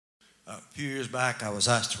A few years back, I was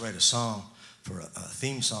asked to write a song for a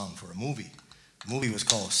theme song for a movie. The movie was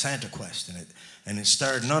called Santa Quest, and it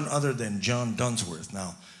starred none other than John Dunsworth.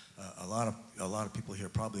 Now, a lot of people here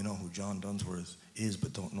probably know who John Dunsworth is,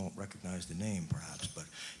 but don't recognize the name, perhaps. But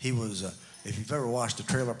he was, if you've ever watched the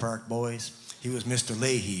Trailer Park Boys, he was Mr.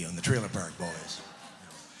 Leahy on the Trailer Park Boys.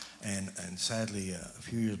 And sadly, a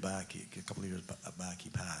few years back, a couple of years back, he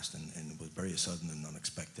passed, and it was very sudden and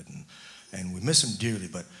unexpected, and we miss him dearly.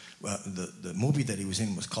 But the movie that he was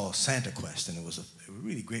in was called Santa Quest, and it was a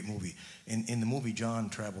really great movie. In the movie, John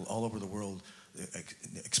traveled all over the world,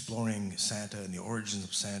 exploring Santa and the origins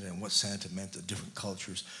of Santa and what Santa meant to different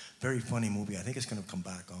cultures. Very funny movie. I think it's going to come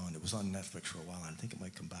back on. It was on Netflix for a while, and I think it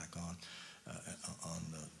might come back on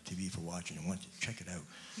TV for watching. I want you to check it out.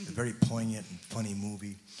 It's a very poignant and funny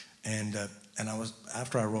movie. And I was,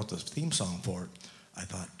 after I wrote the theme song for it, I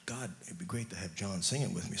thought, God, it'd be great to have John sing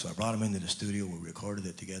it with me. So I brought him into the studio. We recorded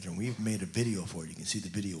it together, and we've made a video for it. You can see the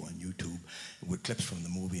video on YouTube with clips from the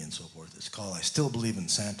movie and so forth. It's called I Still Believe in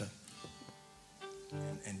Santa.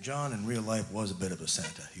 And John in real life was a bit of a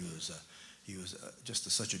Santa. He was just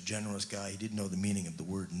such a generous guy. He didn't know the meaning of the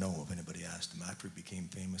word no if anybody asked him. After he became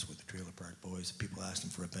famous with the Trailer Park Boys, if people asked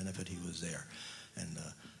him for a benefit, he was there. And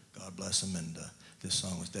God bless him, and this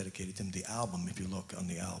song was dedicated to him. The album, if you look on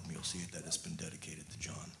the album, you'll see that it's been dedicated to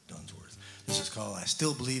John Dunsworth. This is called I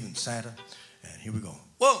Still Believe in Santa, and here we go.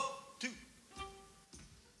 1, 2.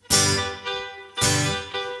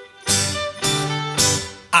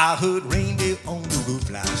 I heard reindeer on the roof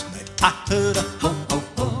last night. I heard a ho, ho,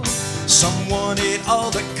 ho. Someone ate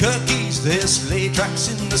all the cookies. There's sleigh tracks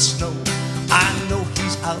in the snow. I know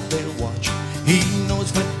he's out there watching. He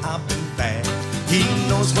knows when I've been bad. He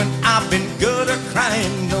knows when I've been good or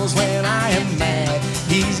crying. Knows when I am mad.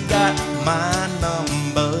 He's got my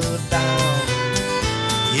number down.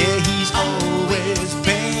 Yeah, he's always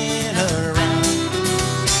been around.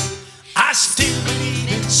 I still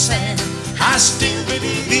believe in Santa. I still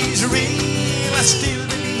believe he's real. I still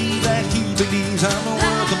believe that he believes I'm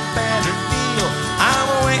worth a better deal.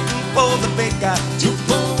 I'm waiting for the big guy to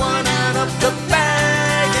pull one out of the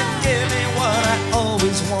bag and give me what I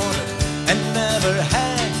always wanted and never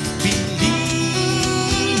had. Believe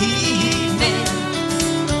me,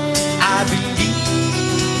 I believe.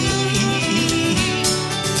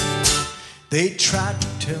 They tried to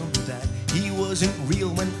tell me that he wasn't real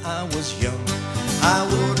when I was young. I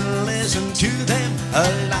wouldn't listen to them, a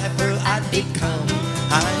lifer I'd become.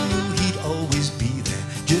 I knew he'd always be there,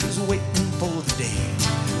 just waiting for the day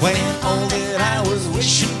when all that I was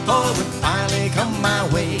wishing for would finally come my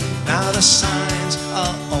way. Now the signs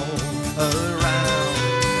are all around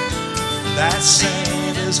that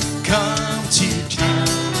Santa's come to town.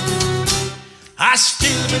 I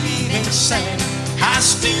still believe in Santa. I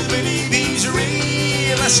still believe he's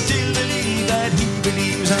real. I still believe that he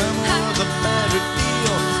believes I'm worth a better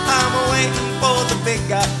deal. I'm waiting for the big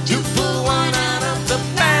guy to pull one out of the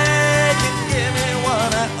bag and give me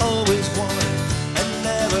what I always wanted and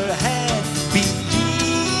never had. Believe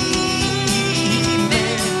me,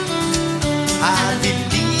 I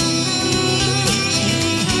believe.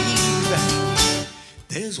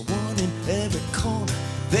 There's one in every corner.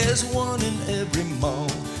 There's one in every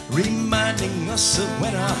mall, reminding us of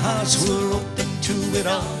when our hearts were open to it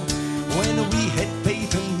all. When we had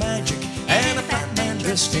faith and magic and a fat man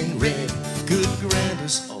dressed in red could grant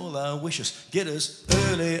us all our wishes, get us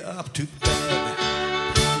early up to bed.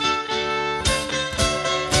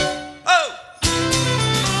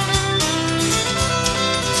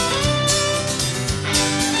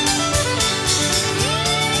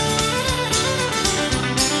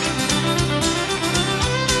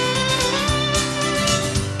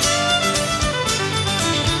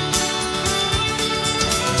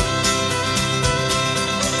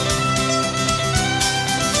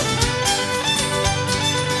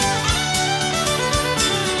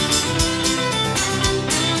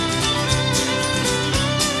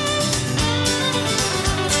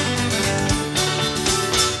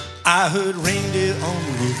 I heard reindeer on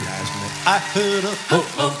the roof last night. I heard a ho,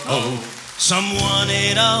 ho, ho. Someone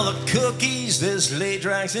ate all the cookies. There's sleigh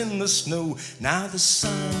tracks in the snow. Now the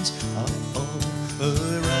signs are all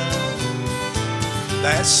around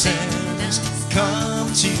that Santa's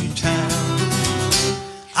come to town.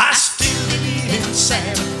 I still believe in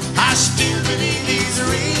Santa. I still believe he's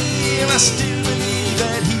real. I still believe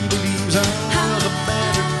that he believes I'm worth a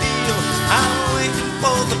better deal. I'm waiting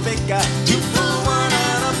for the big guy to pull one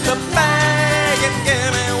out of the bag and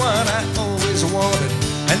give me what I always wanted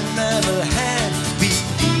and never had.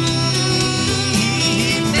 Believe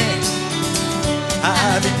me,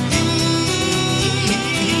 I believe,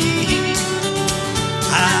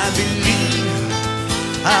 I believe.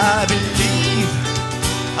 I believe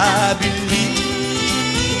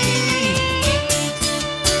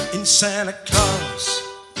in Santa Claus.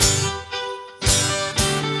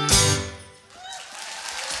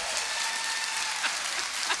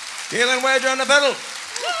 Galen Wager on the pedal.